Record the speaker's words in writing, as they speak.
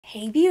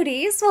Hey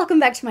beauties,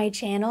 welcome back to my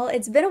channel.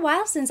 It's been a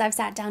while since I've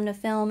sat down to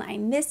film. I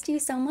missed you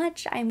so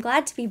much. I'm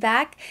glad to be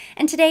back.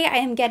 And today I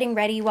am getting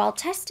ready while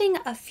testing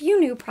a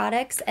few new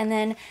products, and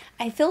then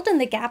I filled in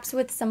the gaps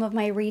with some of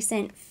my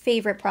recent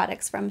favorite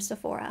products from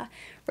Sephora.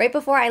 Right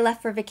before I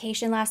left for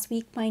vacation last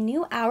week, my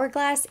new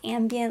Hourglass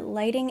Ambient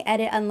Lighting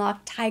Edit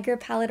Unlocked Tiger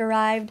palette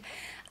arrived.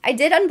 I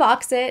did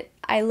unbox it.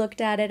 I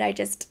looked at it. I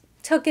just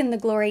took in the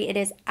glory. It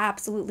is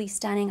absolutely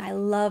stunning. I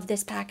love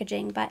this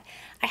packaging, but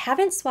I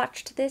haven't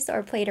swatched this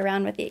or played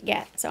around with it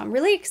yet, so I'm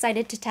really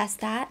excited to test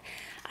that.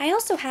 I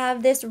also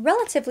have this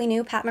relatively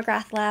new Pat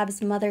McGrath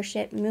Labs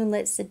Mothership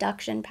Moonlit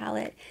Seduction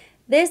palette.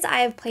 This I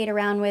have played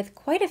around with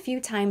quite a few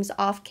times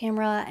off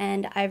camera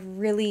and I've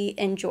really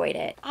enjoyed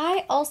it.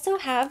 I also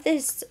have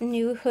this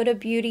new Huda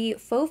Beauty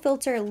Faux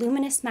Filter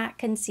Luminous Matte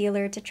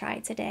Concealer to try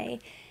today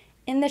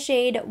in the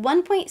shade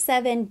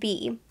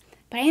 1.7B.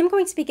 But I am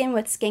going to begin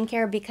with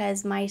skincare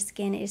because my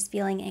skin is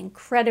feeling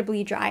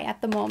incredibly dry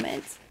at the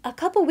moment. A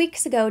couple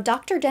weeks ago,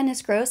 Dr.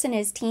 Dennis Gross and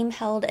his team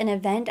held an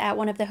event at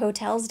one of the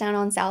hotels down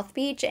on South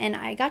Beach, and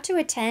I got to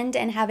attend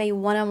and have a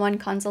one-on-one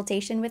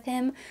consultation with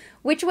him,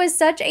 which was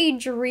such a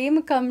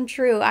dream come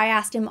true. I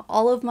asked him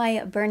all of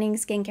my burning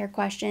skincare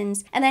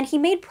questions, and then he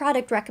made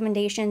product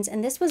recommendations,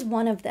 and this was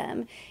one of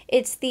them.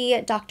 It's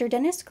the Dr.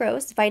 Dennis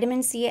Gross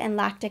Vitamin C and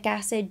Lactic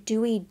Acid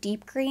Dewy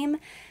Deep Cream.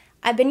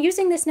 I've been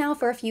using this now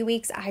for a few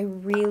weeks. I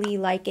really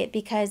like it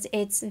because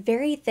it's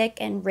very thick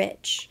and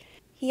rich.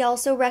 He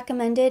also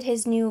recommended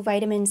his new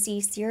vitamin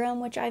C serum,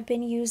 which I've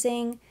been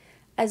using,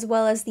 as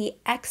well as the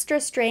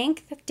extra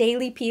strength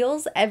daily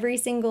peels every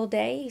single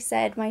day. He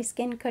said my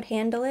skin could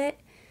handle it.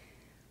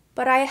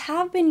 But I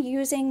have been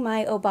using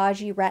my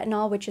Obagi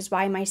retinol, which is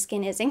why my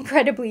skin is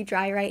incredibly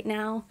dry right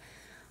now.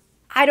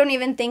 I don't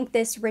even think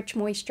this rich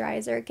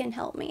moisturizer can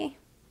help me.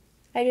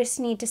 I just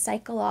need to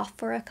cycle off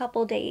for a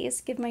couple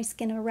days, give my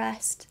skin a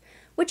rest,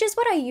 which is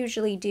what I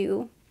usually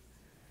do.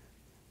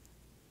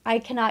 I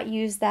cannot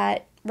use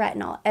that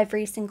retinol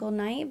every single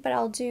night, but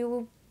I'll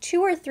do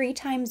 2 or 3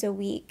 times a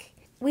week.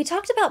 We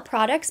talked about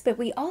products, but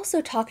we also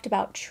talked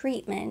about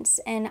treatments,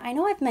 and I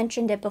know I've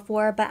mentioned it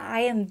before, but I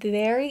am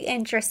very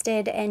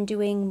interested in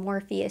doing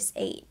Morpheus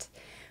 8,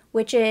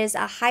 which is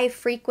a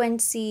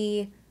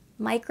high-frequency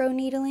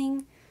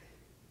microneedling.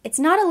 It's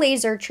not a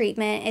laser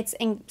treatment. It's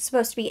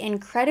supposed to be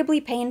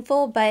incredibly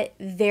painful, but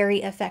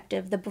very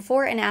effective. The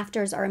before and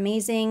afters are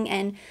amazing,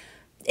 and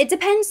it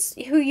depends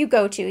who you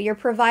go to. Your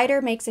provider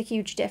makes a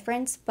huge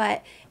difference,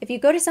 but if you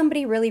go to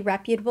somebody really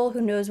reputable who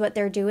knows what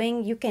they're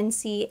doing, you can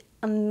see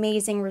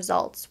amazing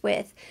results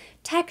with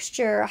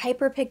texture,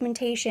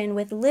 hyperpigmentation,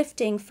 with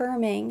lifting,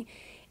 firming.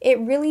 It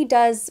really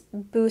does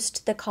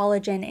boost the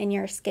collagen in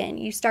your skin.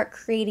 You start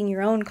creating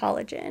your own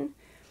collagen,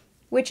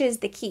 which is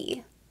the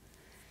key.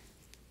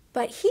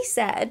 But he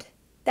said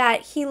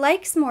that he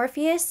likes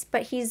Morpheus,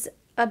 but he's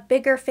a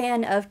bigger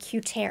fan of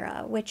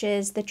Cutera, which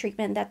is the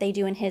treatment that they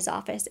do in his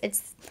office.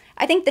 It's,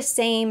 I think, the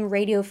same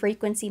radio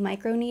frequency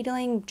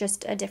microneedling,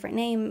 just a different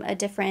name, a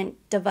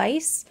different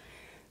device.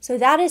 So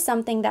that is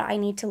something that I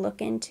need to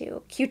look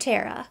into,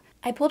 Cutera.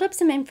 I pulled up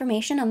some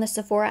information on the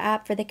Sephora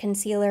app for the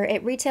concealer.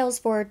 It retails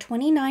for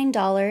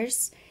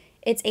 $29.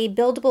 It's a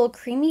buildable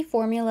creamy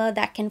formula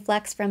that can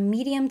flex from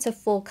medium to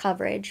full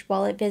coverage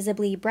while it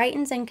visibly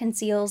brightens and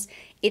conceals.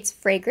 It's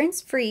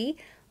fragrance-free,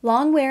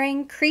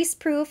 long-wearing,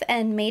 crease-proof,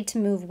 and made to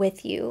move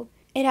with you.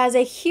 It has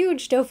a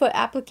huge doe foot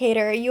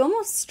applicator. You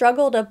almost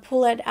struggle to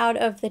pull it out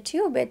of the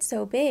tube, it's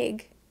so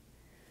big.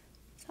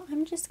 So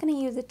I'm just going to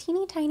use a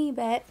teeny tiny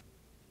bit.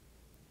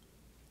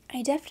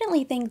 I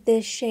definitely think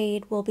this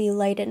shade will be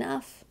light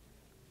enough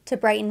to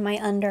brighten my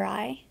under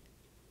eye.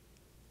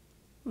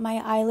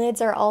 My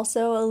eyelids are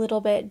also a little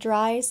bit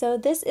dry, so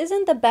this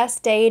isn't the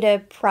best day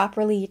to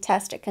properly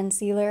test a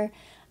concealer.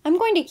 I'm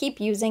going to keep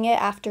using it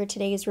after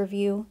today's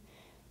review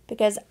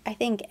because I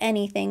think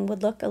anything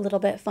would look a little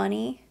bit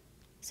funny.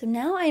 So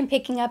now I'm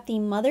picking up the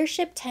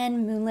Mothership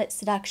 10 Moonlit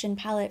Seduction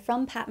palette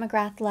from Pat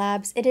McGrath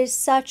Labs. It is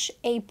such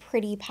a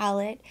pretty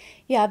palette.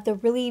 You have the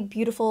really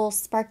beautiful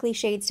sparkly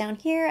shades down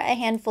here, a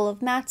handful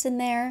of mattes in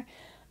there,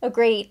 a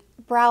great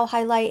brow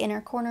highlight,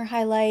 inner corner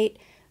highlight,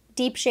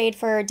 deep shade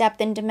for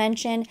depth and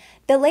dimension.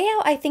 The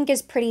layout I think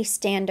is pretty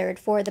standard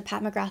for the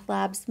Pat McGrath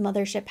Labs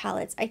Mothership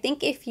palettes. I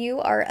think if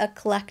you are a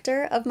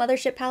collector of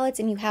Mothership palettes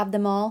and you have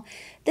them all,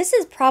 this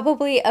is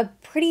probably a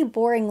pretty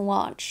boring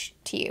launch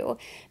to you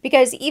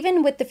because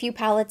even with the few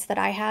palettes that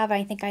I have,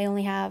 I think I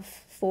only have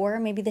 4,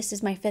 maybe this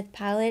is my 5th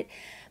palette,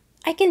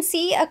 I can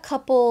see a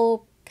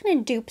couple kind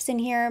of dupes in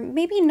here,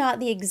 maybe not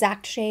the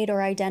exact shade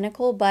or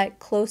identical, but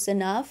close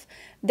enough.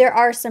 There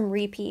are some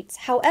repeats.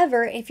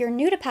 However, if you're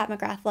new to Pat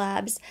McGrath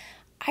Labs,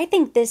 I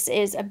think this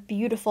is a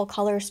beautiful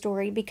color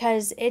story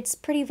because it's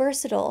pretty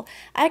versatile.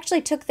 I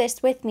actually took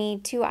this with me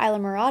to Isla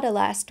Morada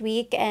last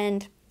week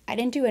and I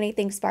didn't do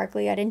anything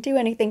sparkly, I didn't do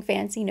anything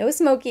fancy, no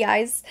smoky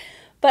eyes,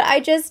 but I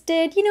just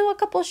did, you know, a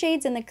couple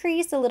shades in the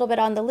crease, a little bit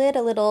on the lid,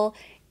 a little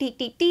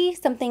dee,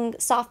 something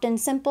soft and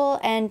simple,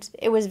 and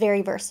it was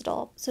very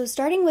versatile. So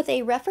starting with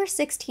a Rephr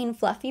 16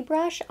 fluffy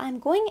brush, I'm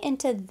going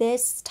into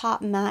this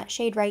top matte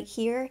shade right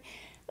here.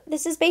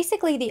 This is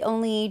basically the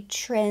only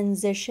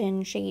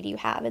transition shade you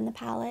have in the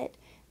palette,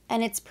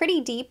 and it's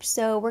pretty deep,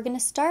 so we're going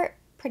to start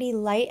pretty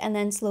light and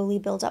then slowly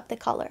build up the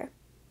color.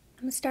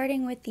 I'm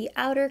starting with the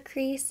outer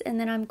crease, and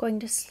then I'm going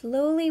to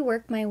slowly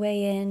work my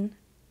way in.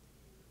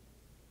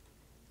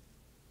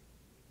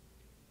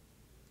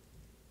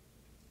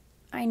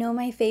 I know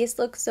my face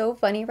looks so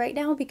funny right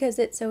now because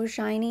it's so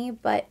shiny,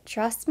 but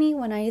trust me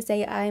when I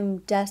say I'm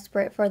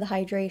desperate for the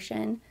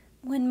hydration.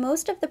 When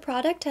most of the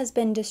product has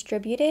been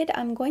distributed,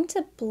 I'm going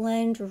to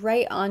blend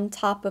right on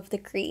top of the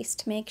crease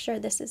to make sure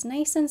this is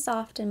nice and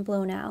soft and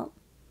blown out.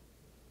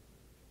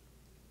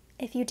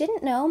 If you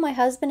didn't know, my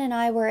husband and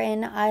I were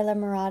in Isla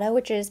Morada,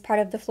 which is part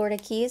of the Florida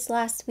Keys,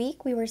 last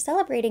week. We were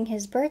celebrating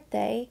his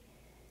birthday.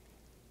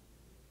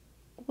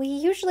 We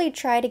usually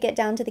try to get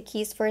down to the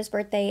Keys for his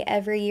birthday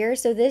every year,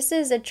 so this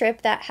is a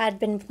trip that had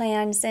been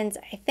planned since,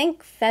 I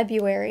think,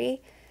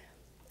 February.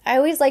 I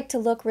always like to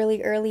look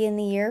really early in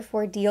the year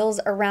for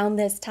deals around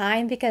this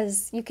time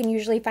because you can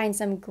usually find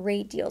some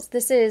great deals.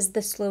 This is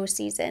the slow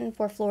season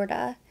for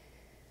Florida.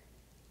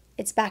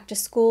 It's back to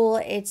school,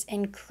 it's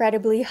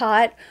incredibly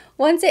hot.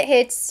 Once it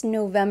hits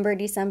November,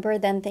 December,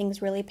 then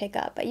things really pick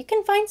up. But you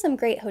can find some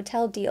great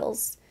hotel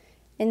deals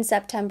in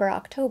September,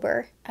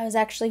 October. I was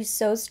actually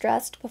so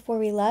stressed before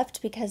we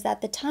left because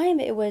at the time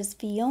it was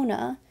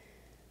Fiona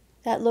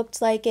that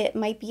looked like it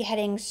might be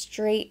heading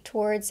straight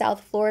towards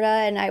South Florida,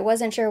 and I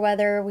wasn't sure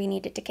whether we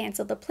needed to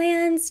cancel the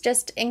plans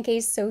just in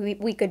case so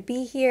we could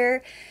be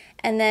here.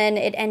 And then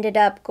it ended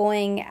up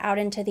going out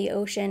into the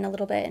ocean a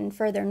little bit and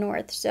further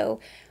north.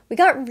 So we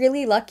got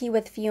really lucky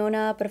with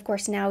Fiona, but of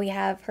course now we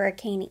have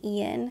Hurricane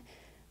Ian,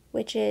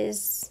 which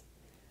is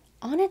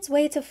on its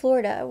way to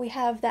Florida. We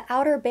have the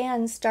outer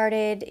band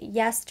started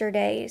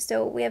yesterday,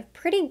 so we have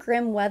pretty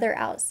grim weather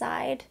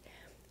outside.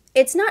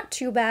 It's not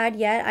too bad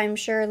yet. I'm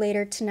sure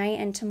later tonight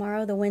and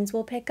tomorrow the winds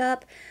will pick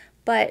up,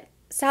 but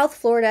South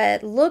Florida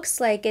looks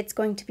like it's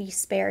going to be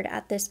spared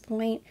at this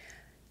point.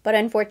 But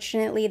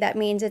unfortunately, that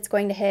means it's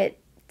going to hit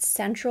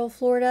Central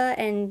Florida,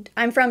 and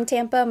I'm from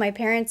Tampa. My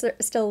parents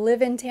still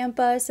live in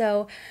Tampa,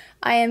 so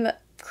I am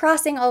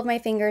crossing all of my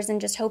fingers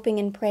and just hoping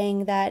and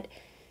praying that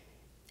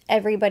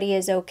everybody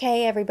is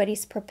okay,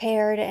 everybody's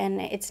prepared, and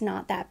it's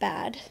not that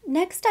bad.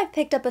 Next, I've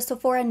picked up a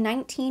Sephora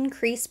 19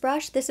 crease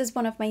brush. This is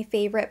one of my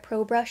favorite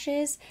pro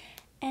brushes,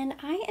 and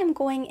I am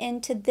going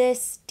into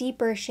this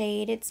deeper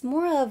shade. It's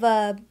more of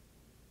a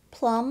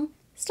plum,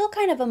 still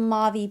kind of a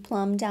mauve-y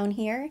plum down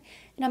here,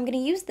 and I'm going to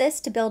use this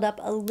to build up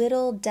a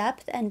little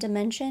depth and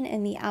dimension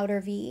in the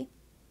outer V.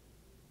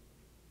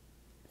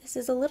 This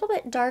is a little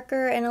bit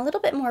darker and a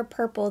little bit more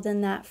purple than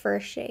that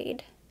first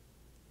shade.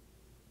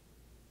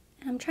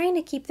 I'm trying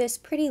to keep this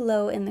pretty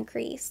low in the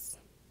crease.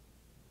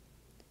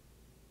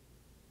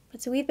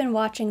 But so we've been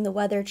watching the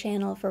Weather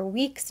Channel for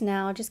weeks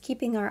now, just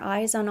keeping our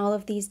eyes on all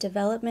of these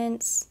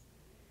developments.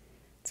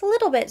 It's a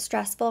little bit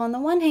stressful. On the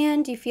one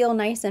hand, you feel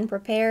nice and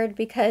prepared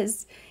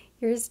because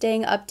you're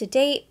staying up to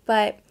date,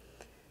 but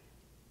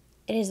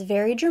it is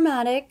very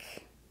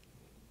dramatic.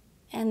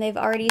 And they've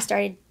already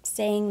started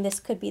saying this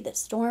could be the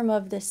storm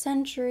of the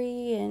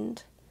century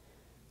and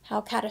how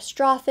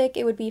catastrophic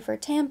it would be for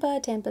Tampa.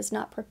 Tampa's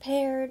not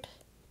prepared.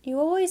 You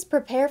always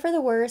prepare for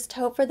the worst,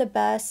 hope for the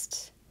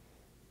best.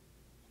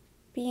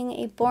 Being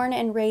a born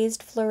and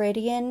raised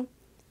Floridian,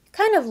 you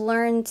kind of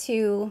learn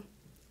to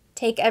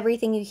take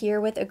everything you hear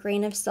with a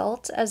grain of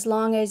salt as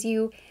long as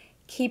you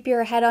keep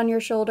your head on your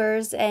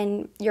shoulders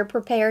and you're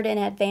prepared in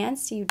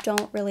advance. You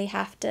don't really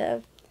have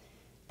to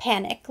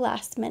panic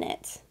last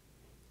minute.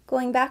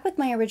 Going back with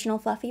my original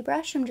fluffy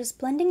brush, I'm just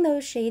blending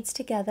those shades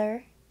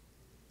together.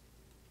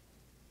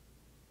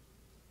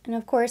 And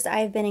of course,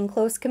 I've been in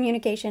close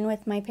communication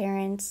with my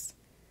parents.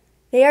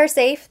 They are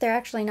safe. They're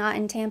actually not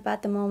in Tampa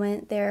at the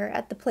moment. They're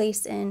at the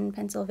place in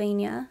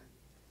Pennsylvania.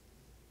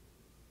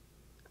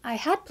 I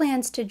had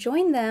plans to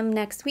join them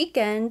next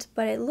weekend,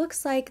 but it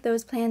looks like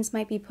those plans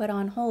might be put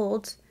on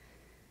hold.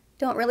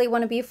 Don't really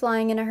want to be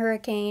flying in a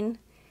hurricane.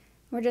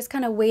 We're just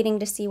kind of waiting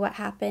to see what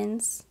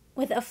happens.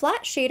 With a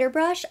flat shader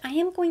brush, I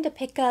am going to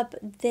pick up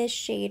this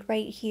shade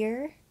right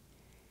here.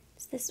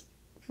 It's this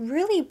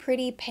really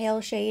pretty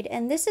pale shade,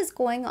 and this is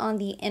going on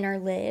the inner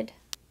lid.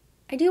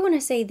 I do want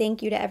to say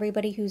thank you to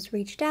everybody who's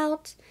reached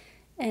out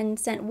and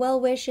sent well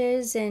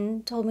wishes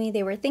and told me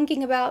they were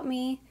thinking about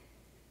me.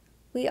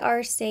 We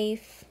are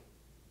safe.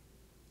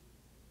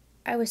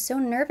 I was so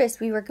nervous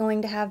we were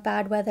going to have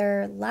bad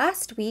weather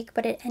last week,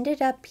 but it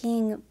ended up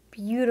being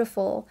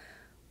beautiful.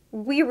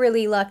 We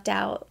really lucked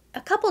out.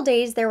 A couple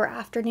days there were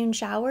afternoon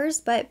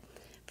showers, but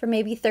for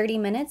maybe 30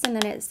 minutes and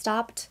then it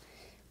stopped.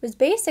 It was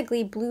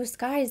basically blue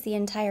skies the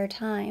entire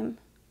time.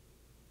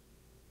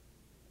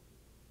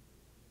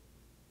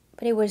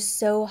 But it was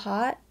so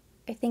hot.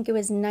 I think it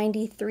was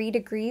 93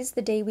 degrees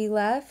the day we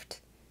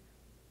left.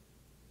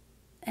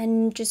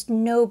 And just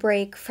no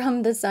break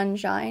from the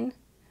sunshine.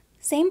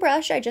 Same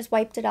brush, I just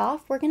wiped it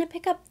off. We're going to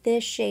pick up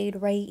this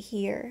shade right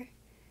here.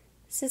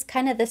 This is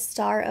kind of the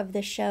star of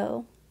the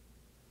show.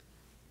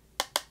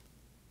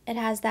 It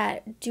has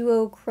that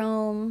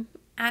duochrome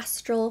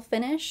astral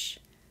finish.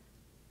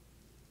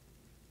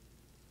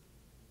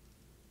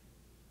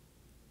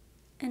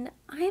 And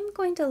I'm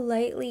going to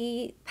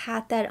lightly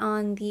pat that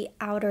on the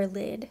outer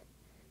lid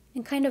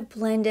and kind of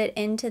blend it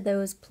into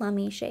those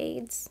plummy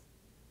shades.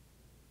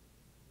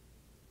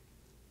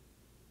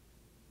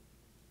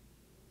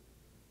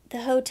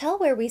 The hotel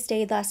where we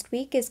stayed last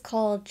week is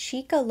called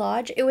Chica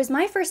Lodge. It was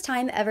my first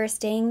time ever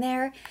staying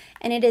there,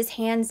 and it is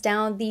hands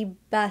down the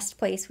best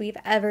place we've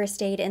ever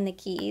stayed in the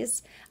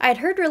Keys. I had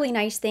heard really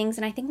nice things,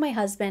 and I think my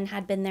husband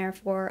had been there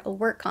for a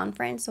work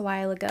conference a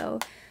while ago.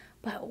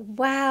 But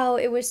wow,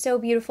 it was so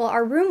beautiful.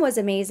 Our room was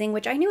amazing,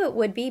 which I knew it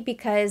would be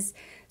because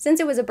since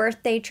it was a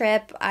birthday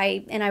trip,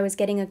 I was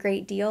getting a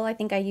great deal. I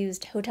think I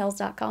used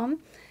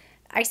Hotels.com.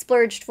 I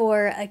splurged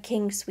for a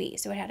king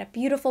suite, so it had a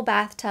beautiful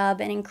bathtub,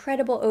 an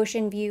incredible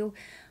ocean view.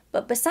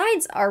 But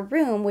besides our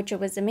room, which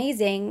was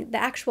amazing, the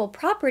actual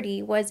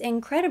property was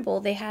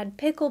incredible. They had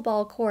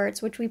pickleball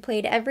courts, which we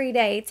played every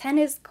day,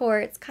 tennis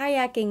courts,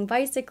 kayaking,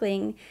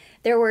 bicycling.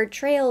 There were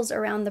trails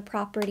around the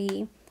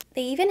property.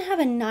 They even have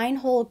a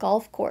 9-hole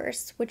golf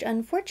course, which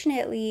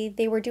unfortunately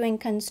they were doing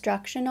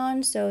construction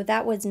on, so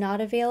that was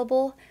not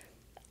available.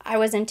 I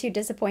wasn't too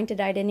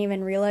disappointed. I didn't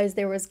even realize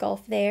there was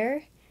golf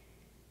there.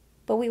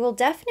 But we will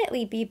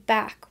definitely be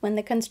back when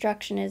the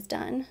construction is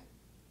done.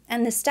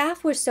 And the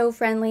staff was so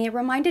friendly. It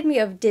reminded me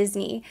of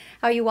Disney,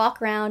 how you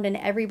walk around and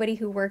everybody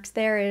who works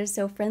there is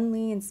so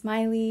friendly and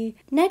smiley.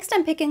 Next,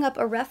 I'm picking up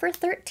a Rougher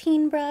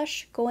 13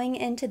 brush, going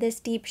into this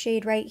deep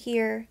shade right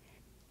here.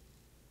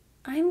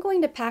 I'm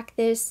going to pack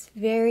this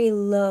very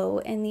low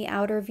in the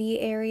outer V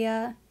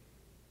area,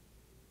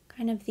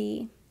 kind of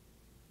the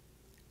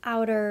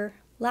outer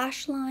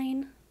lash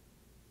line.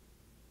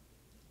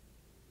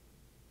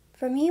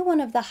 For me, one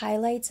of the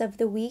highlights of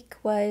the week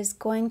was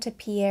going to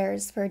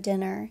Pierre's for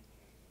dinner.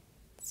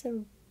 It's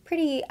a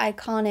pretty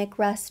iconic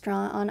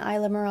restaurant on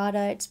Isla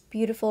Morada. It's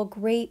beautiful,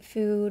 great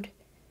food,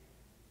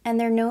 and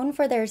they're known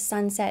for their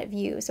sunset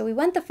view. So we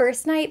went the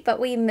first night, but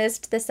we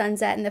missed the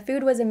sunset, and the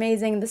food was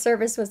amazing. The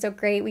service was so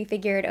great. We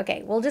figured,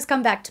 okay, we'll just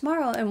come back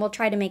tomorrow and we'll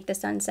try to make the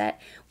sunset.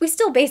 We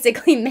still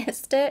basically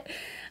missed it,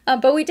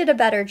 but we did a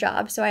better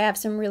job. So I have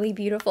some really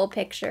beautiful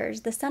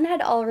pictures. The sun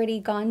had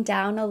already gone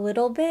down a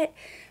little bit,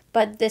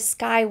 but the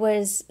sky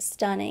was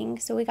stunning.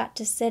 So we got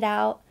to sit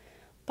out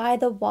by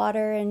the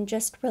water and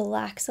just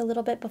relax a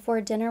little bit before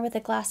dinner with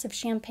a glass of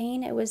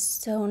champagne. It was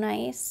so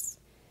nice.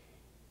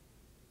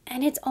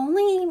 And it's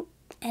only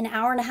an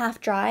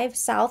hour-and-a-half drive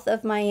south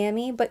of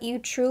Miami, but you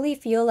truly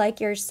feel like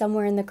you're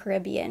somewhere in the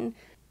Caribbean.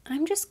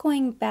 I'm just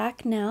going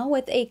back now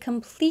with a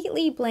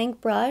completely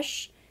blank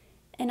brush,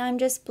 and I'm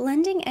just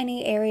blending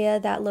any area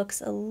that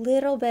looks a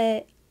little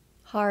bit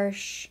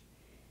harsh.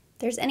 If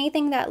there's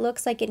anything that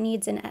looks like it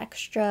needs an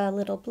extra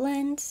little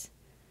blend,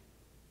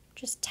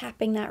 just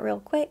tapping that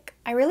real quick.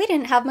 I really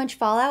didn't have much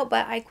fallout,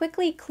 but I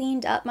quickly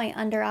cleaned up my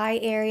under eye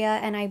area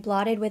and I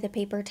blotted with a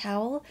paper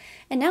towel.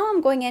 And now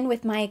I'm going in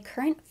with my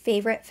current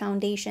favorite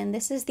foundation.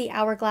 This is the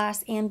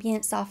Hourglass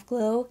Ambient Soft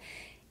Glow.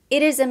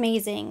 It is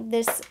amazing.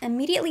 This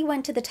immediately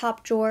went to the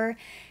top drawer,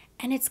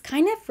 and it's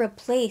kind of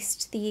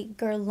replaced the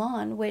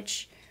Guerlain,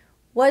 which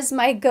was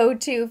my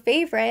go-to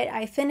favorite.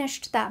 I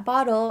finished that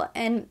bottle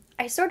and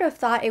I sort of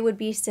thought it would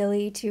be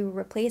silly to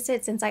replace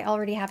it since I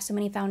already have so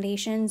many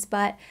foundations,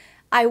 but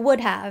I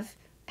would have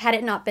had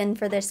it not been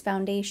for this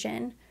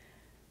foundation.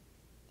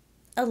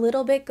 A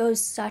little bit goes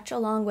such a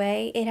long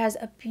way. It has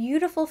a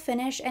beautiful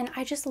finish and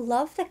I just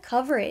love the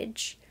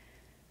coverage.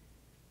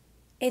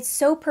 It's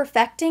so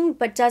perfecting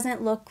but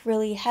doesn't look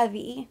really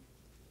heavy.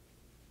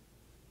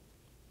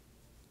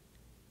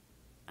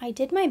 I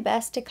did my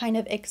best to kind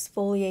of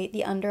exfoliate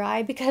the under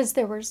eye because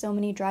there were so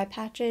many dry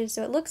patches,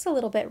 so it looks a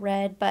little bit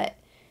red, but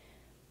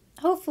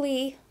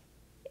hopefully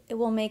it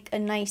will make a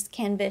nice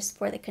canvas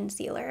for the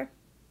concealer.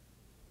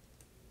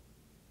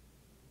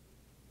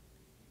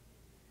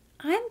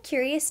 I'm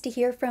curious to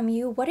hear from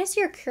you. What is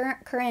your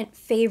current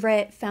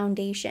favorite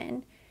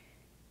foundation?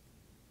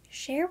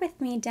 Share with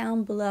me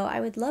down below.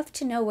 I would love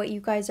to know what you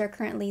guys are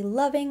currently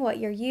loving, what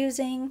you're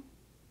using.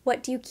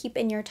 What do you keep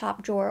in your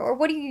top drawer? Or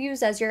what do you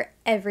use as your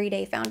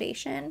everyday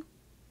foundation?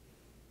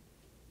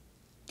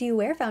 Do you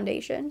wear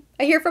foundation?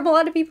 I hear from a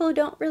lot of people who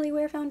don't really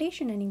wear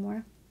foundation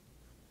anymore.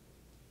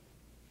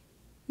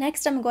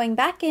 Next, I'm going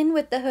back in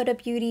with the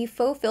Huda Beauty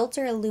Faux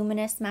Filter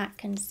Luminous Matte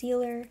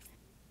Concealer.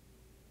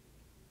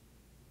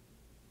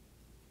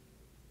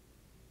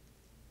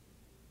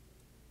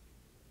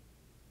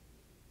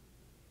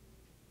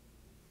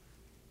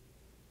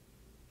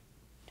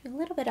 Do a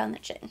little bit on the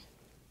chin.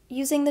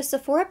 Using the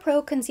Sephora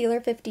Pro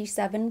Concealer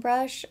 57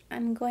 brush,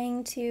 I'm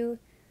going to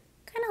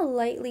kind of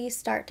lightly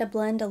start to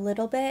blend a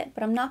little bit,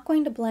 but I'm not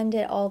going to blend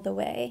it all the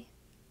way.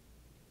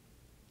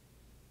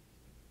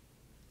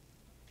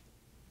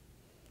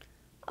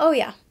 Oh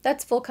yeah,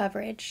 that's full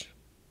coverage.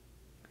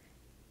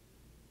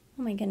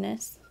 Oh my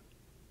goodness.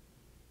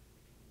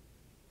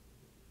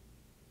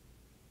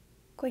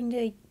 Going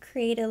to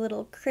create a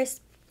little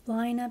crisp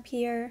line up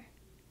here.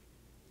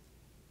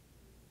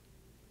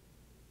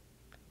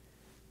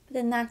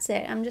 Then that's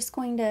it. I'm just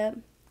going to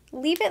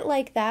leave it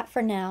like that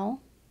for now.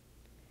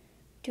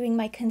 Doing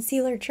my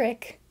concealer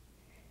trick.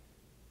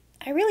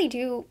 I really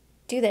do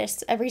do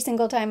this every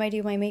single time I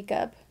do my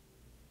makeup.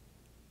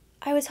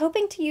 I was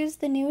hoping to use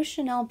the new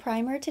Chanel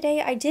primer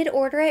today. I did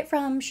order it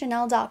from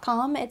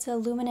Chanel.com. It's a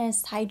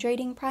luminous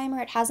hydrating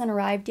primer. It hasn't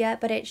arrived yet,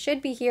 but it should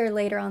be here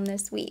later on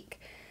this week.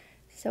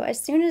 So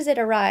as soon as it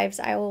arrives,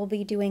 I will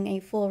be doing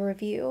a full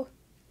review.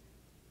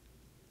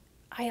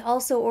 I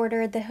also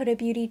ordered the Huda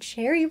Beauty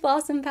Cherry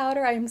Blossom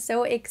Powder. I am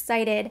so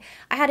excited.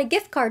 I had a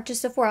gift card to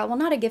Sephora. Well,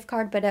 not a gift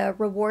card, but a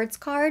rewards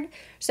card.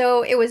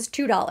 So it was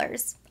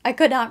 $2. I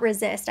could not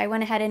resist. I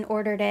went ahead and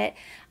ordered it.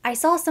 I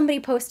saw somebody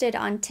posted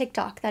on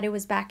TikTok that it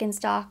was back in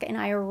stock, and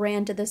I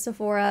ran to the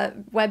Sephora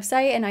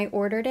website and I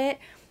ordered it.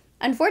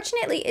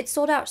 Unfortunately, it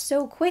sold out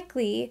so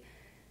quickly.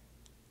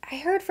 I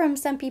heard from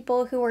some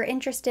people who were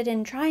interested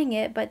in trying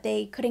it, but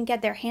they couldn't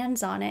get their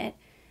hands on it.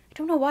 I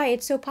don't know why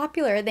it's so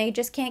popular. They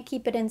just can't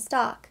keep it in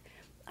stock.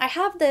 I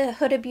have the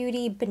Huda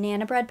Beauty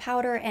Banana Bread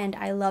Powder and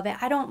I love it.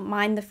 I don't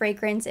mind the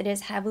fragrance. It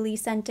is heavily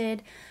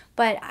scented,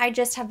 but I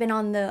just have been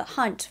on the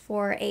hunt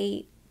for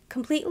a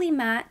completely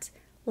matte,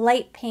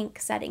 light pink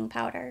setting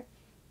powder.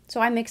 So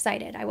I'm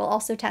excited. I will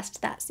also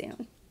test that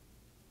soon.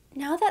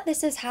 Now that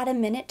this has had a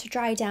minute to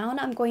dry down,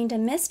 I'm going to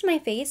mist my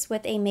face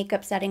with a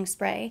makeup setting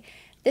spray.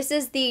 This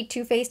is the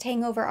Too Faced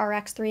Hangover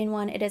RX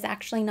 3-in-1. It is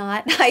actually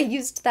not. I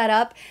used that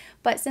up,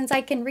 but since I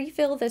can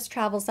refill this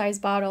travel size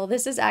bottle,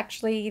 this is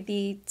actually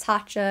the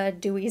Tatcha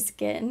Dewy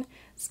Skin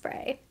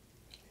spray.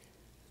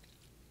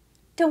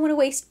 Don't want to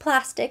waste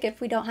plastic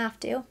if we don't have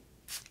to.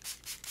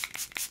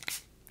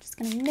 Just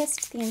gonna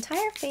mist the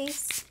entire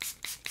face.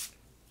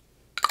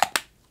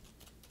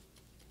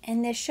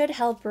 And this should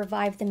help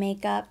revive the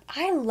makeup.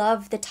 I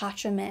love the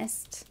Tatcha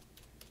mist.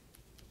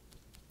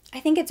 I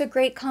think it's a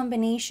great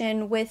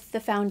combination with the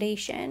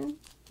foundation,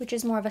 which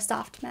is more of a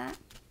soft matte.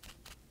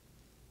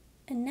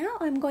 And now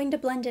I'm going to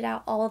blend it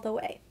out all the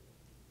way.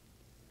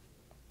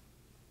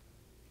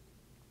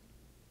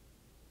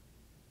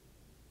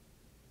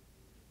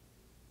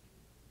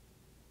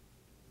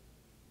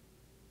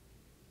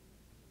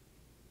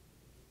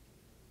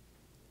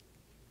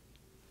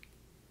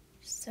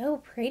 So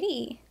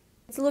pretty.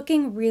 It's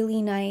looking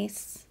really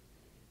nice.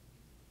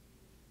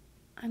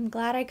 I'm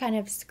glad I kind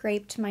of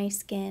scraped my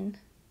skin.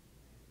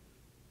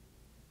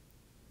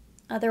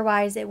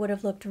 Otherwise, it would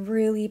have looked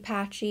really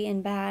patchy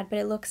and bad, but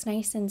it looks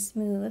nice and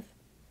smooth.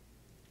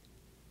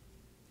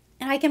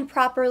 And I can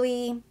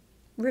properly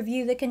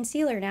review the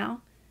concealer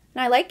now.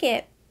 And I like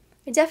it.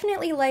 I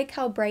definitely like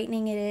how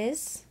brightening it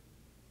is.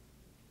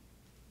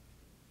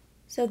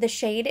 So the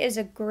shade is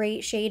a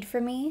great shade for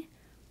me.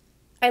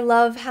 I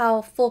love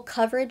how full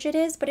coverage it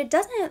is, but it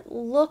doesn't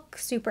look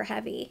super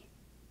heavy.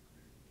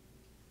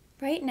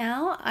 Right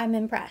now, I'm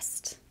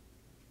impressed.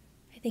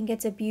 I think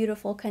it's a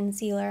beautiful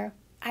concealer.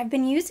 I've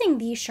been using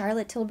the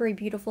Charlotte Tilbury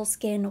Beautiful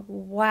Skin.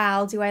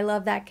 Wow, do I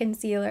love that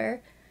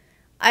concealer.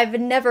 I've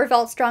never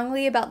felt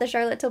strongly about the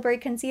Charlotte Tilbury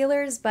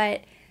concealers,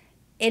 but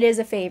it is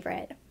a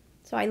favorite.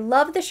 So I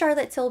love the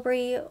Charlotte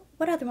Tilbury.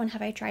 What other one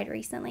have I tried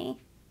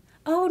recently?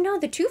 Oh no,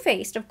 the Too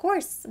Faced, of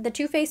course. The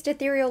Too Faced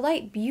Ethereal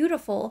Light,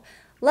 beautiful.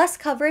 Less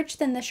coverage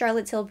than the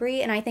Charlotte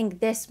Tilbury, and I think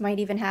this might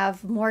even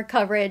have more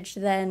coverage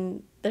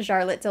than the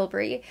Charlotte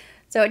Tilbury.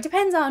 So it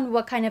depends on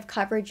what kind of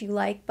coverage you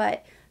like,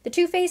 but the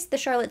Too Faced, the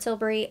Charlotte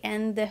Tilbury,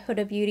 and the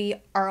Huda Beauty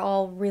are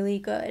all really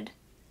good.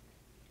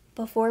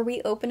 Before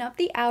we open up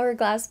the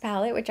Hourglass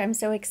palette, which I'm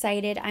so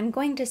excited, I'm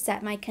going to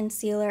set my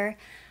concealer.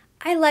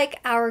 I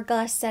like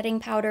Hourglass setting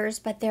powders,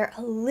 but they're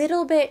a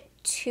little bit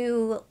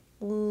too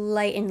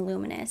light and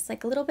luminous,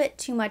 like a little bit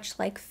too much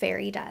like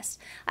fairy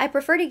dust. I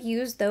prefer to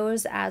use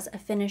those as a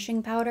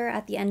finishing powder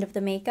at the end of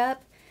the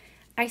makeup.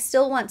 I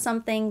still want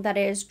something that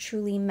is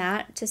truly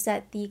matte to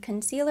set the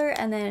concealer,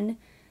 and then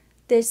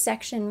this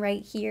section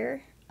right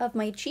here of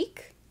my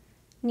cheek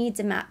needs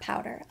a matte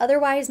powder.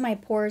 Otherwise, my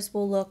pores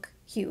will look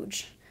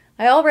huge.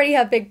 I already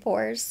have big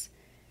pores,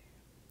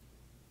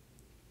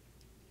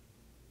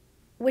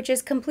 which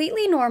is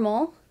completely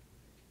normal.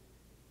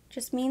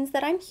 Just means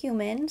that I'm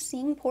human.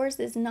 Seeing pores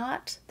is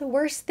not the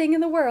worst thing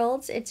in the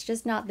world. It's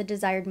just not the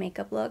desired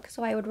makeup look.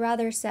 So I would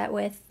rather set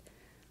with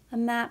a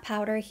matte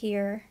powder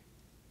here.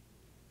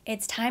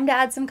 It's time to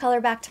add some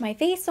color back to my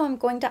face, so I'm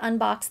going to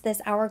unbox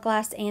this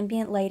Hourglass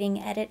Ambient Lighting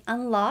Edit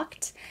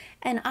Unlocked.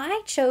 And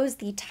I chose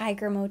the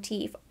tiger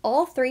motif.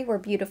 All three were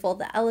beautiful,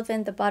 the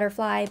elephant, the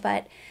butterfly,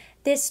 but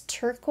this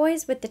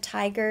turquoise with the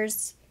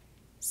tigers,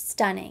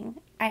 stunning.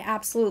 I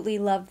absolutely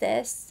love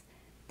this.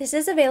 This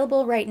is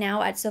available right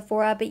now at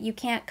Sephora, but you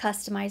can't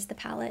customize the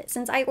palette.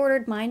 Since I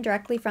ordered mine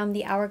directly from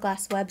the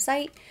Hourglass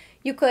website,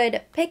 you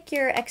could pick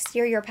your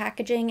exterior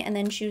packaging and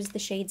then choose the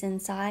shades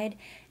inside.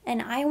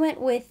 And I went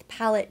with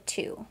palette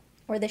 2,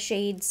 or the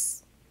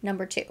shades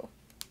number 2.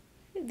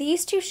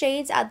 These two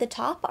shades at the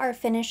top are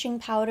finishing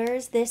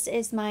powders. This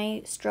is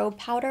my strobe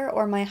powder,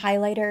 or my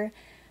highlighter.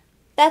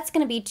 That's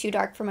going to be too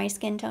dark for my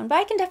skin tone, but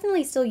I can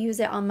definitely still use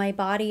it on my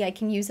body. I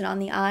can use it on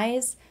the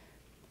eyes.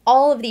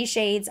 All of these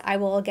shades I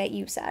will get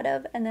use out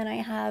of. And then I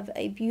have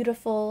a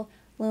beautiful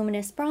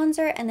luminous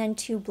bronzer and then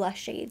 2 blush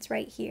shades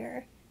right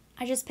here.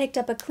 I just picked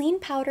up a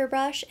clean powder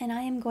brush and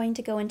I am going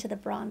to go into the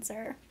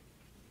bronzer.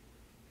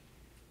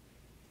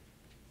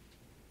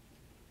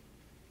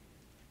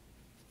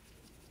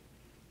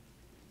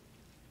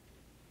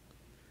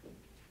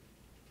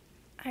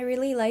 I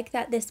really like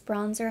that this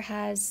bronzer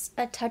has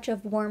a touch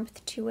of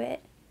warmth to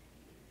it.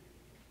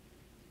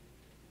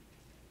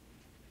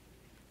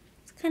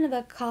 It's kind of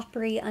a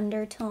coppery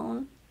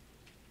undertone.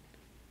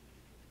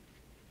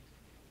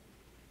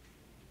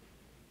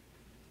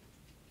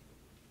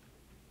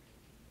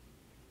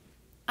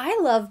 I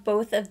love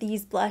both of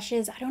these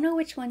blushes. I don't know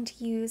which one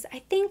to use. I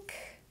think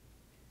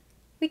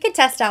we could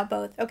test out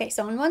both. Okay,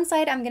 so on one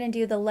side I'm going to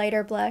do the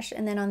lighter blush,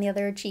 and then on the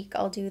other cheek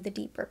I'll do the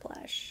deeper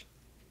blush.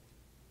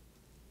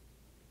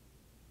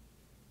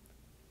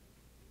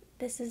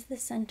 This is the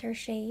center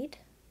shade.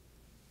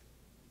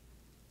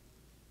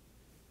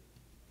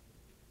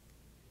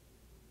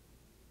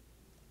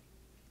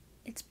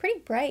 It's pretty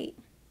bright.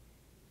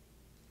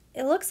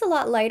 It looks a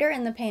lot lighter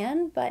in the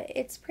pan, but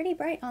it's pretty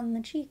bright on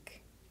the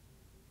cheek.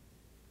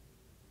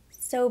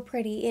 So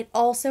pretty. It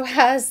also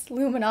has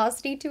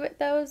luminosity to it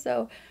though,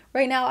 so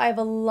right now I have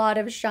a lot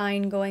of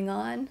shine going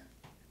on.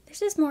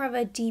 This is more of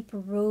a deep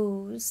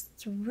rose.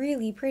 It's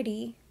really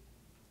pretty.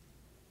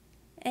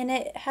 And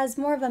it has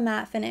more of a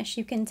matte finish,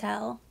 you can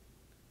tell.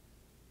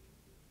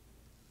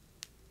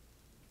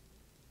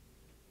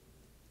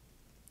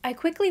 I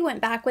quickly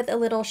went back with a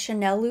little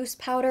Chanel loose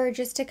powder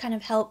just to kind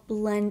of help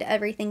blend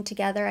everything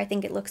together. I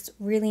think it looks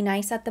really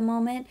nice at the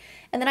moment.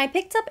 And then I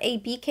picked up a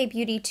BK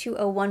Beauty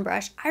 201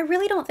 brush. I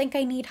really don't think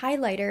I need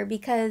highlighter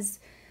because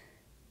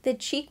the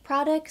cheek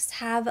products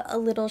have a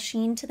little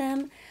sheen to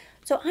them.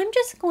 So I'm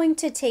just going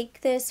to take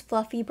this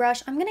fluffy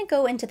brush. I'm going to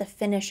go into the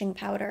finishing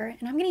powder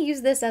and I'm going to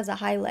use this as a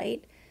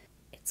highlight.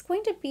 It's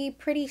going to be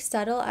pretty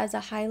subtle as a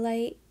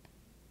highlight,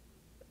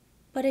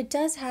 but it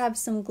does have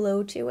some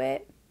glow to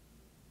it.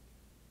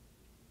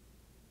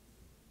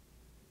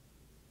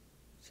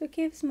 So it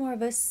gives more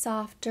of a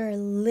softer,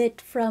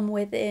 lit from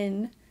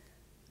within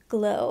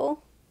glow,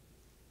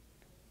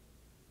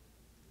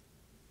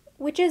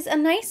 which is a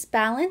nice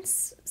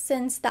balance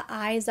since the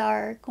eyes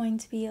are going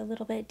to be a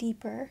little bit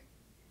deeper.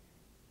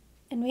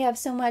 And we have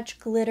so much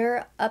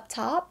glitter up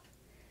top.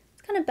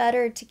 It's kind of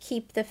better to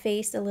keep the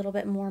face a little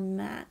bit more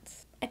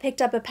matte. I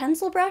picked up a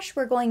pencil brush.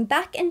 We're going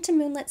back into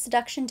Moonlit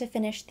Seduction to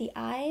finish the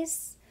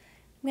eyes.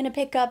 I'm going to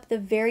pick up the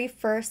very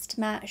first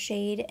matte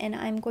shade and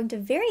I'm going to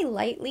very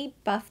lightly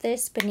buff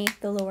this beneath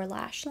the lower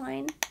lash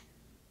line.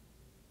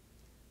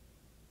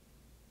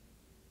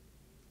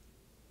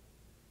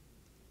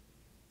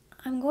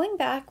 I'm going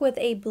back with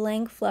a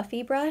blank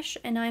fluffy brush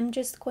and I'm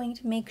just going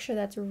to make sure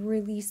that's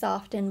really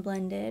soft and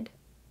blended.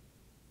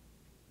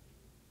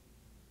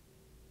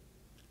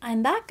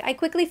 I'm back. I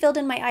quickly filled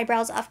in my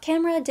eyebrows off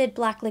camera, did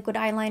black liquid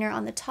eyeliner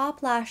on the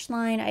top lash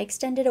line, I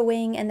extended a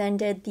wing and then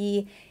did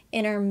the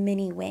inner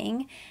mini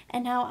wing.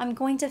 And now I'm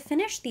going to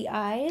finish the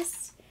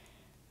eyes.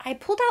 I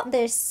pulled out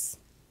this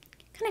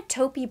kind of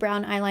taupey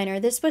brown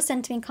eyeliner. This was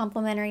sent to me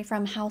complimentary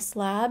from House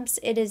Labs.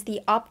 It is the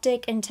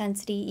Optic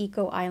Intensity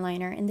Eco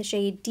Eyeliner in the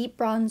shade Deep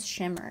Bronze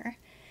Shimmer.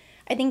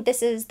 I think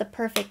this is the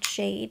perfect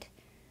shade.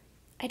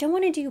 I don't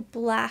want to do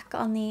black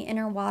on the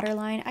inner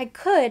waterline. I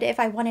could if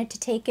I wanted to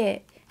take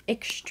it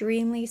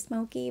extremely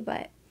smoky,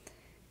 but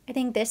I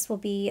think this will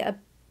be a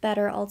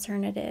better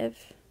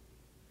alternative.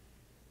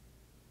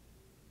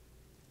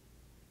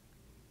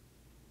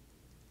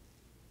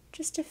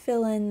 Just to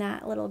fill in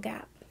that little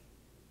gap.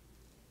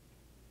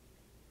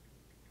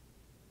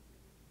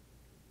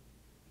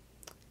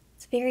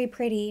 It's very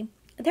pretty.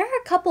 There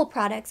are a couple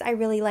products I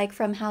really like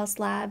from House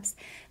Labs.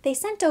 They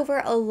sent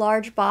over a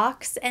large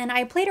box and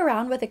I played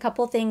around with a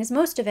couple things,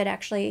 most of it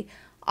actually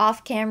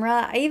off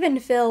camera. I even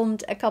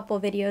filmed a couple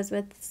videos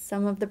with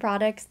some of the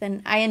products,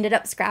 then I ended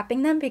up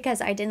scrapping them because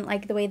I didn't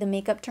like the way the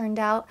makeup turned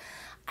out.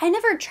 I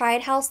never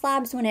tried House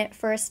Labs when it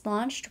first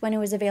launched, when it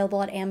was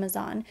available at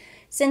Amazon.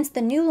 Since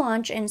the new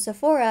launch in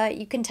Sephora,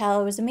 you can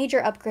tell it was a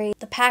major upgrade.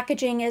 The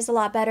packaging is a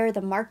lot better,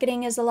 the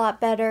marketing is a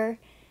lot better.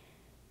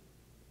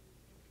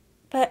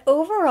 But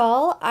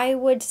overall, I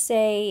would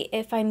say,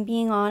 if I'm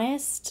being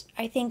honest,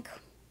 I think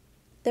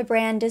the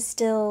brand is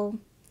still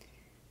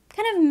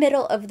kind of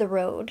middle of the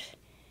road.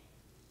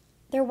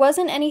 There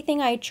wasn't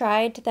anything I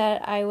tried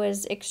that I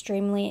was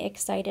extremely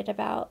excited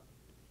about.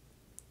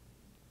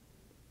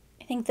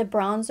 I think the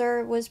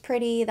bronzer was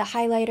pretty, the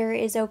highlighter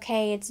is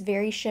okay, it's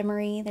very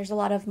shimmery, there's a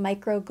lot of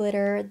micro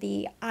glitter.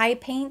 The eye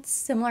paints,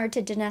 similar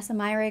to Danessa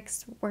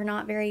Myricks, were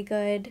not very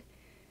good.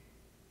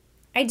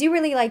 I do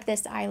really like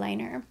this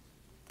eyeliner.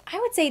 I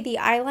would say the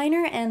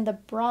eyeliner and the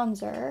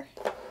bronzer,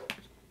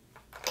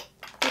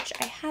 which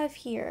I have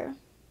here.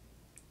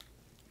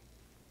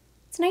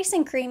 It's nice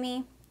and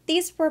creamy.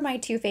 These were my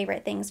two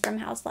favorite things from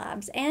House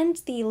Labs, and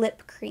the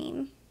lip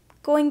cream.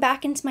 Going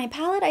back into my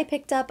palette, I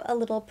picked up a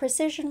little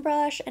precision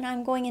brush, and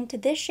I'm going into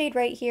this shade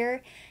right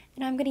here,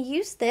 and I'm going to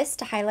use this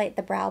to highlight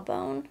the brow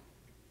bone.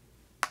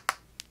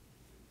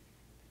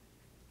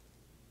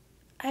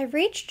 I've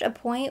reached a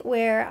point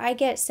where I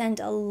get sent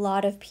a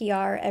lot of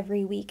PR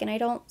every week, and I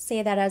don't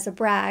say that as a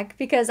brag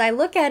because I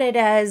look at it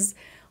as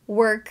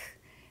work,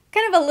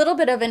 kind of a little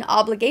bit of an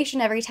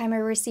obligation every time I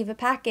receive a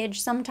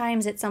package.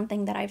 Sometimes it's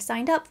something that I've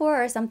signed up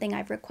for or something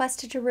I've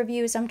requested to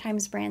review.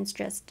 Sometimes brands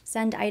just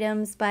send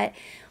items, but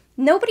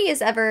Nobody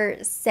is ever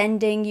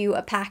sending you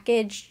a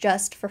package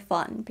just for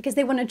fun because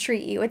they want to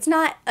treat you. It's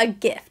not a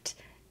gift.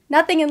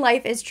 Nothing in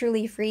life is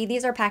truly free.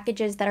 These are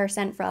packages that are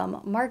sent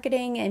from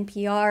marketing and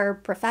PR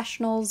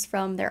professionals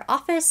from their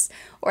office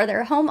or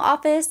their home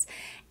office,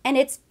 and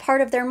it's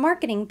part of their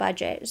marketing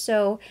budget.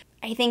 So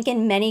I think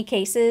in many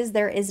cases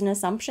there is an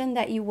assumption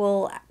that you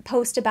will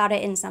post about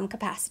it in some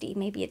capacity.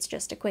 Maybe it's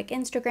just a quick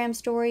Instagram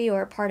story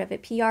or part of a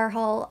PR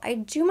haul. I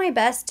do my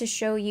best to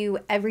show you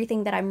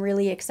everything that I'm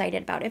really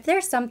excited about. If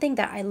there's something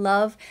that I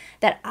love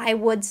that I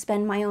would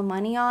spend my own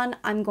money on,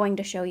 I'm going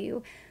to show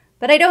you.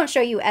 But I don't show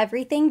you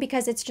everything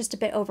because it's just a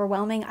bit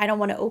overwhelming. I don't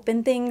want to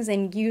open things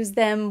and use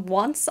them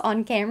once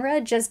on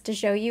camera just to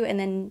show you and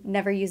then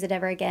never use it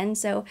ever again.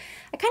 So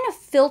I kind of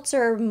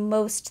filter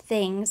most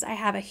things. I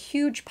have a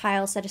huge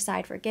pile set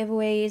aside for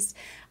giveaways.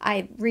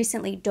 I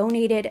recently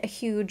donated a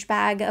huge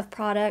bag of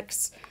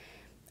products.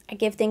 I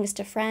give things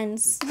to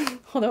friends,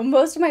 although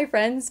most of my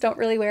friends don't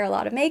really wear a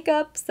lot of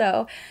makeup.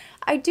 So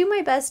I do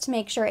my best to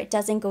make sure it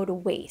doesn't go to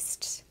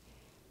waste.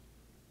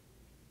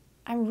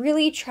 I'm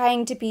really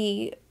trying to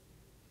be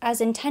as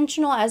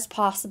intentional as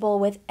possible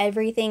with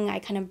everything I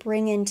kind of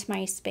bring into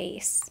my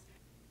space.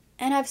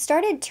 And I've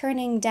started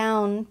turning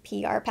down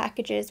PR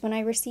packages when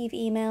I receive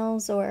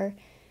emails or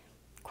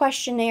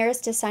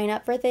questionnaires to sign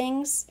up for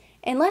things.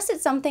 Unless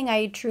it's something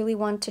I truly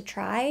want to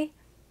try,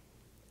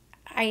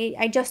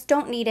 I just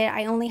don't need it.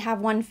 I only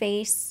have one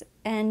face,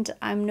 and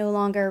I'm no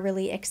longer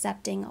really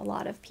accepting a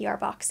lot of PR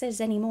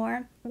boxes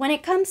anymore. When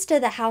it comes to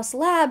the house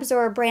labs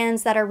or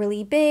brands that are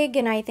really big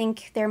and I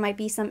think there might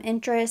be some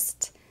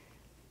interest,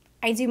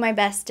 I do my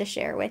best to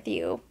share with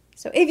you.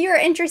 So if you're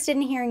interested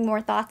in hearing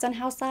more thoughts on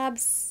House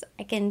Labs,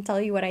 I can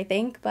tell you what I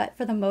think, but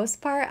for the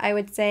most part, I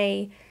would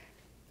say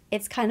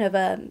it's kind of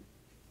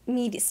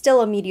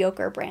still a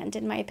mediocre brand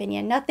in my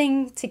opinion.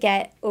 Nothing to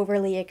get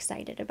overly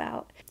excited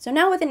about. So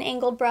now with an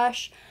angled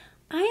brush,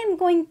 I am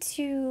going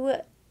to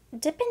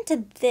dip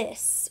into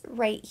this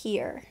right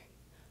here.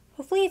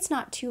 Hopefully it's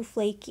not too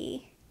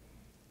flaky.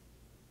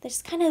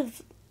 This kind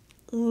of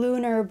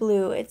lunar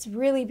blue. It's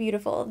really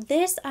beautiful.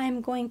 This I'm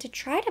going to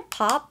try to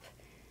pop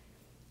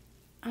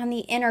on the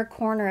inner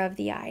corner of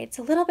the eye. It's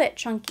a little bit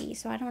chunky,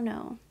 so I don't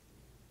know.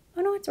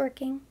 Oh no, it's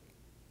working.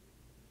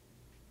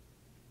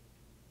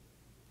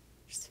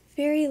 Just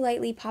very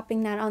lightly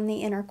popping that on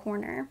the inner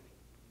corner.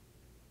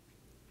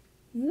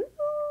 Ooh,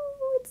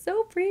 it's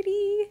so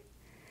pretty.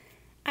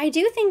 I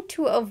do think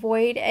to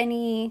avoid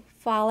any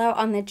fallout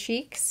on the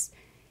cheeks,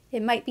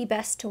 it might be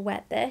best to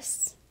wet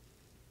this.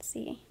 Let's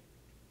see.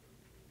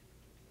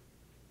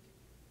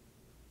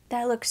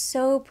 That looks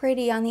so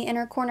pretty on the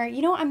inner corner.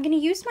 You know, I'm going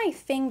to use my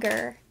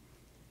finger,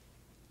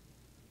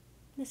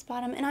 this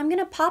bottom, and I'm going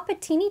to pop a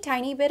teeny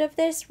tiny bit of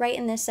this right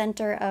in the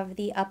center of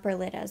the upper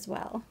lid as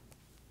well.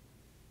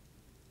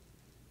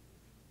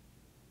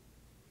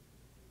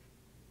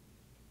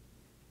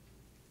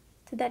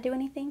 Did that do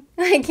anything?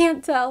 I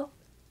can't tell.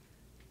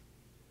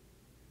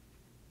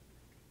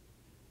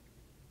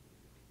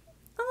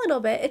 A little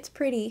bit. It's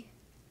pretty.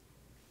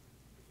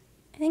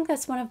 I think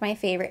that's one of my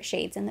favorite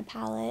shades in the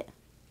palette.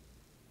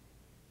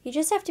 You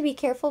just have to be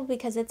careful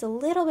because it's a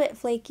little bit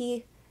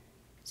flaky.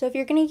 So if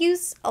you're going to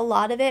use a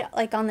lot of it,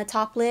 like on the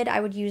top lid, I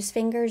would use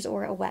fingers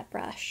or a wet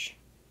brush.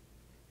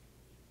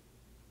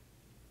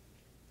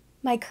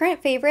 My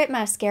current favorite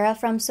mascara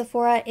from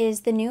Sephora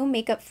is the new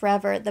Makeup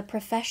Forever, the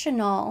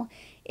Professional.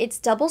 It's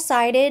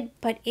double-sided,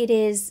 but it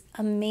is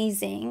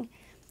amazing.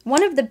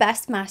 One of the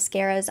best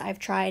mascaras I've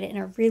tried in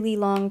a really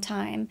long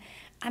time.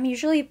 I'm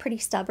usually pretty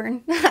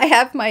stubborn. I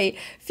have my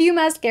few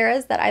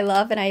mascaras that I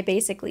love and I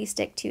basically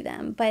stick to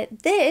them.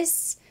 But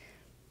this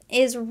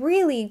is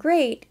really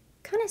great.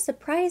 Kind of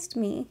surprised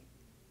me.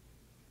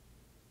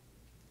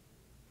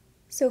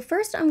 So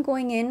first I'm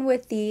going in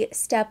with the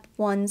step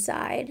 1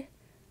 side,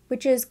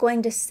 which is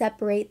going to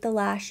separate the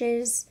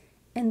lashes.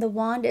 And the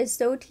wand is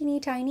so teeny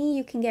tiny,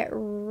 you can get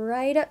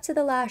right up to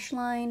the lash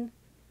line.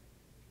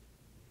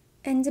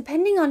 And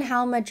depending on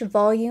how much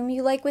volume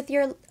you like with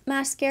your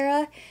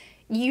mascara,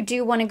 you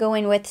do want to go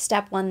in with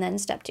step 1, then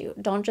step 2.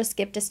 Don't just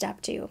skip to step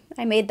 2.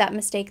 I made that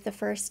mistake the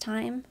first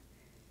time.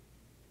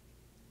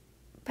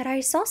 But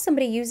I saw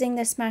somebody using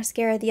this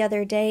mascara the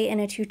other day in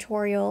a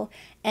tutorial,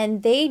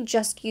 and they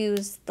just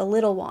use the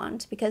little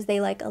wand because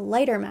they like a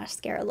lighter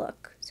mascara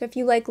look. So if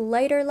you like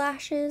lighter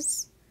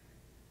lashes,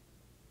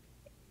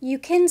 you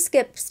can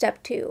skip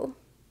step 2.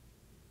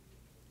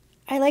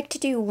 I like to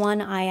do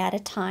one eye at a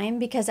time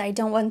because I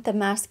don't want the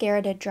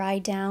mascara to dry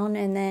down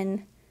and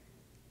then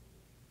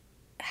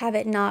have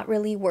it not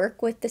really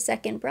work with the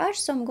second brush.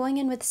 So I'm going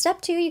in with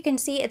step 2. You can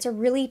see it's a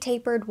really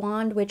tapered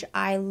wand, which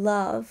I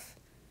love.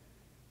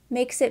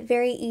 Makes it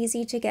very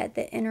easy to get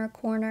the inner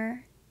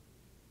corner.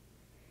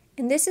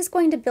 And this is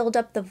going to build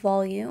up the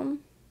volume.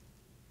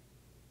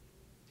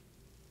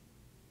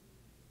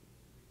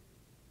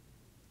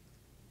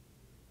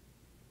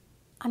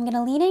 I'm going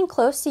to lean in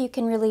close so you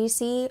can really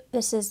see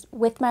this is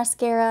with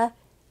mascara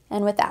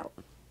and without.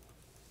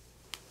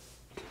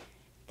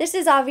 This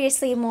is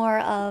obviously more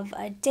of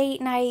a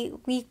date night,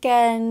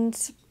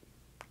 weekend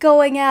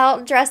going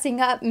out,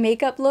 dressing up,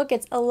 makeup look.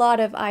 It's a lot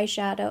of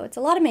eyeshadow. It's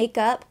a lot of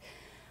makeup.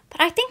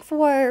 But I think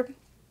for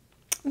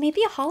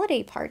maybe a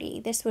holiday party,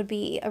 this would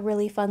be a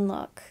really fun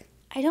look.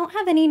 I don't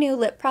have any new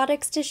lip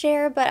products to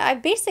share, but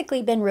I've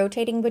basically been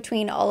rotating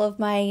between all of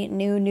my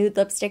new nude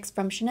lipsticks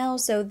from Chanel,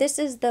 so this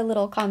is the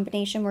little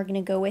combination we're going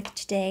to go with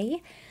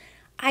today.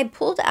 I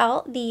pulled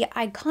out the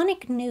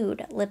Iconic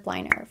Nude lip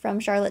liner from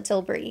Charlotte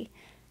Tilbury.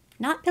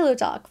 Not Pillow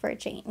Talk for a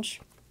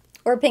change.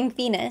 Or Pink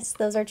Venus,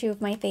 those are two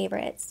of my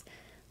favorites.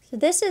 So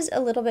this is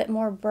a little bit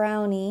more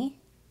browny.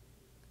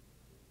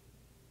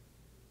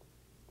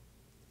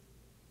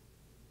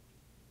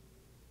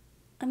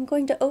 I'm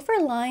going to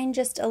overline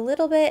just a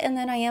little bit, and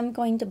then I am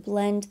going to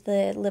blend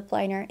the lip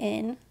liner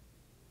in.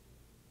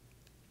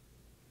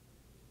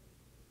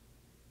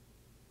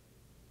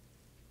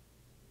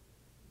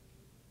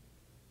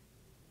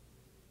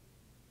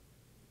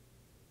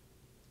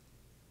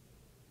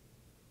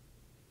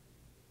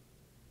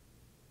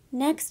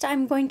 Next,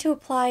 I'm going to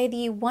apply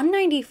the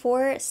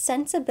 194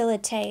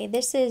 Sensibilité.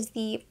 This is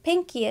the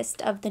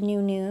pinkiest of the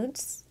new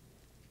nudes.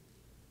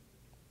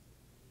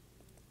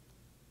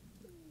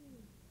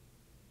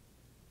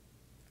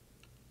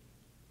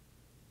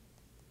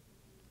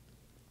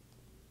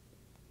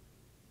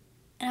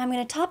 And I'm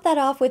going to top that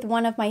off with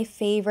one of my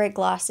favorite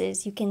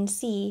glosses. You can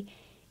see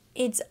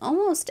it's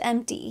almost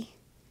empty.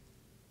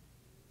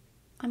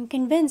 I'm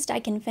convinced I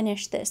can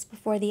finish this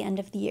before the end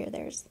of the year.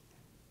 There's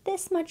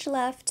this much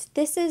left.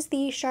 This is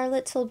the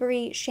Charlotte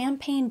Tilbury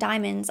Champagne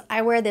Diamonds.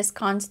 I wear this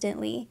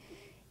constantly.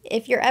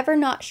 If you're ever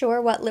not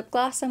sure what lip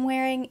gloss I'm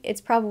wearing,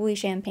 it's probably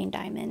Champagne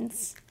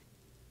Diamonds.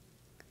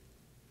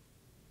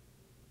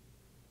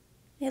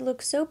 It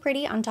looks so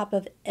pretty on top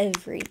of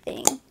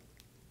everything.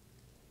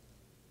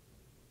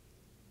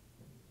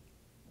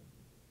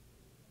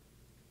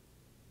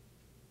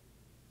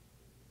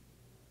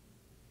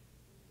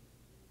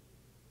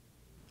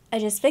 I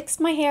just fixed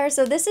my hair,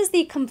 so this is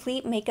the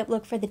complete makeup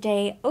look for the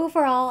day.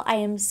 Overall, I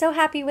am so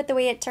happy with the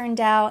way it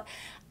turned out.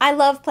 I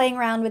love playing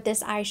around with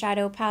this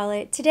eyeshadow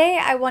palette. Today,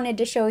 I wanted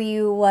to show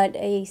you what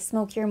a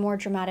smokier, more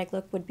dramatic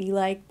look would be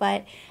like,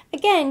 but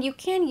again, you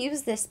can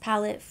use this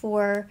palette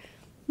for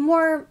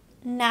more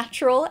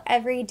natural,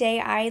 everyday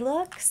eye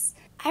looks.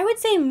 I would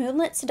say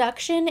Moonlit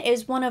Seduction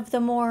is one of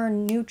the more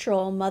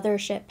neutral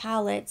mothership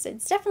palettes.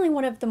 It's definitely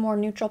one of the more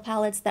neutral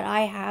palettes that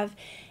I have.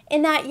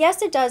 In that,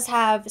 yes, it does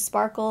have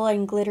sparkle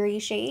and glittery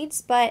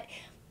shades, but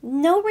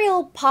no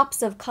real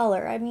pops of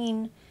color. I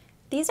mean,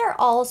 these are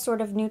all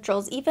sort of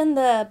neutrals. Even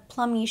the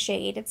plummy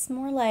shade, it's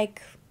more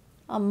like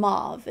a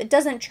mauve. It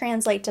doesn't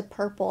translate to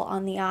purple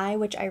on the eye,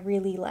 which I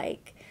really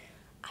like.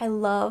 I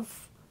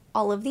love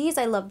all of these.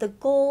 I love the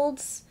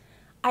golds.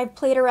 I've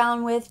played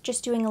around with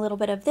just doing a little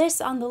bit of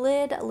this on the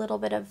lid, a little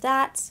bit of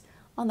that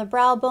on the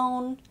brow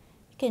bone.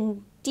 You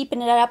can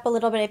deepen it up a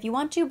little bit if you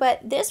want to,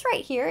 but this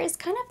right here is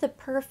kind of the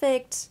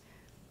perfect,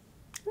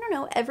 I don't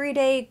know,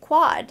 everyday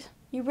quad.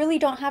 You really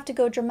don't have to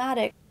go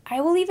dramatic. I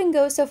will even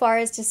go so far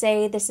as to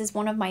say this is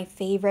one of my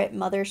favorite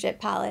mothership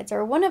palettes,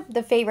 or one of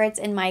the favorites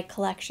in my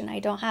collection. I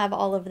don't have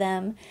all of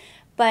them,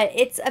 but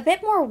it's a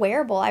bit more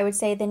wearable, I would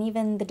say, than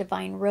even the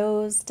Divine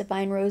Rose.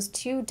 Divine Rose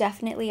 2,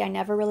 definitely, I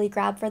never really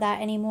grab for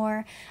that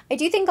anymore. I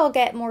do think I'll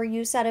get more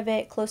use out of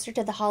it closer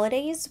to the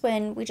holidays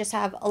when we just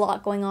have a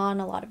lot going on,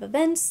 a lot of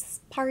events,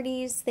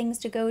 parties, things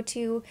to go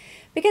to,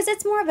 because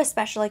it's more of a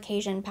special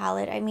occasion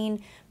palette. I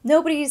mean,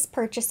 nobody's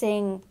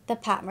purchasing the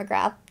Pat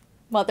McGrath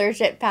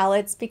mothership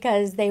palettes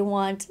because they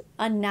want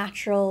a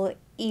natural,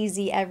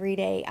 easy,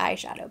 everyday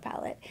eyeshadow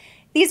palette.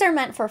 These are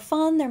meant for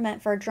fun, they're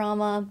meant for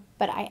drama,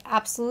 but I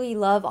absolutely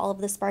love all of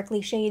the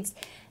sparkly shades.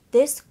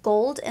 This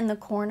gold in the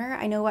corner,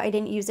 I know I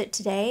didn't use it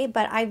today,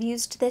 but I've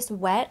used this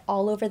wet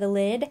all over the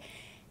lid,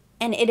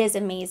 and it is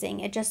amazing.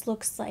 It just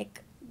looks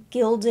like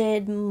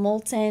gilded,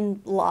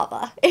 molten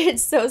lava.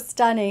 It's so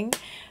stunning.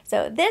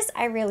 So this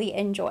I really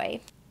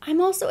enjoy.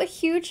 I'm also a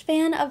huge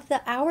fan of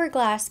the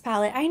Hourglass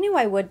palette. I knew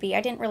I would be.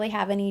 I didn't really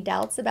have any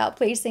doubts about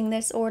placing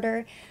this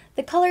order.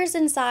 The colors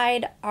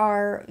inside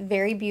are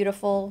very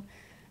beautiful.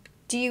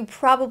 Do you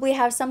probably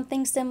have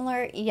something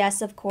similar?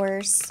 Yes, of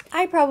course.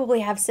 I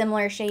probably have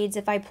similar shades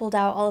if I pulled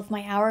out all of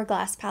my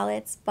Hourglass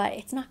palettes, but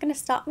it's not going to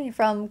stop me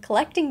from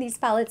collecting these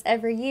palettes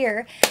every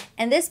year.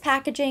 And this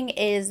packaging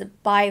is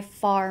by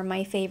far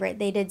my favorite.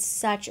 They did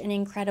such an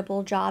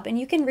incredible job, and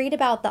you can read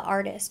about the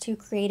artist who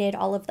created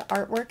all of the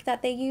artwork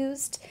that they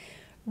used.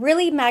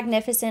 Really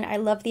magnificent. I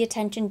love the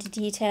attention to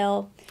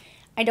detail.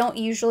 I don't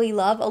usually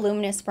love a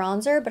luminous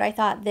bronzer, but I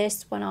thought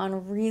this went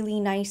on really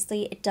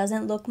nicely. It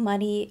doesn't look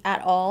muddy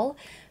at all.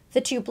 The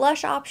two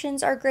blush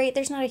options are great.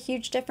 There's not a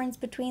huge difference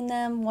between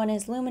them. One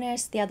is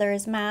luminous, the other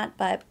is matte,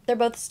 but they're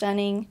both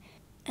stunning.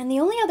 And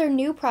the only other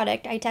new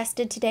product I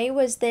tested today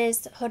was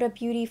this Huda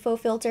Beauty Faux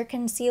Filter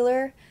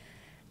Concealer.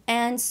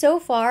 And so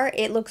far,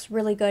 it looks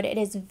really good. It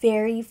is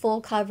very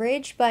full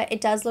coverage, but it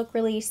does look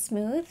really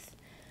smooth.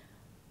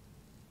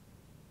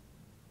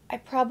 I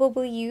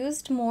probably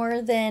used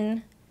more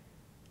than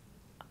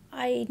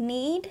I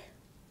need,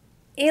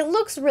 It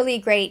looks really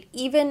great.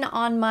 Even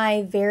on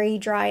my very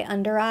dry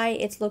under eye,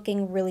 it's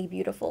looking really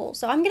beautiful.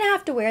 So I'm gonna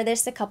have to wear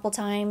this a couple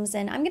times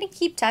and I'm gonna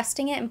keep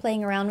testing it and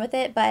playing around with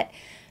it, but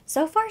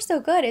so far so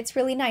good. It's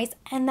really nice.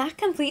 And that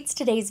completes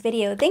today's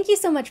video. Thank you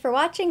so much for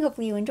watching.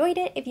 Hopefully you enjoyed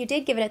it. If you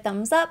did, give it a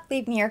thumbs up.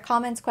 Leave me your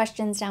comments,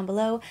 questions down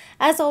below.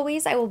 As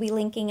always, I will be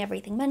linking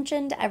everything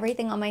mentioned.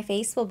 Everything on my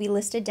face will be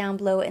listed down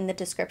below in the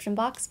description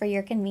box for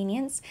your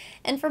convenience.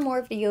 And for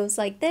more videos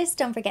like this,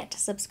 don't forget to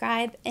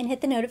subscribe and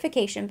hit the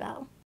notification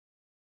bell.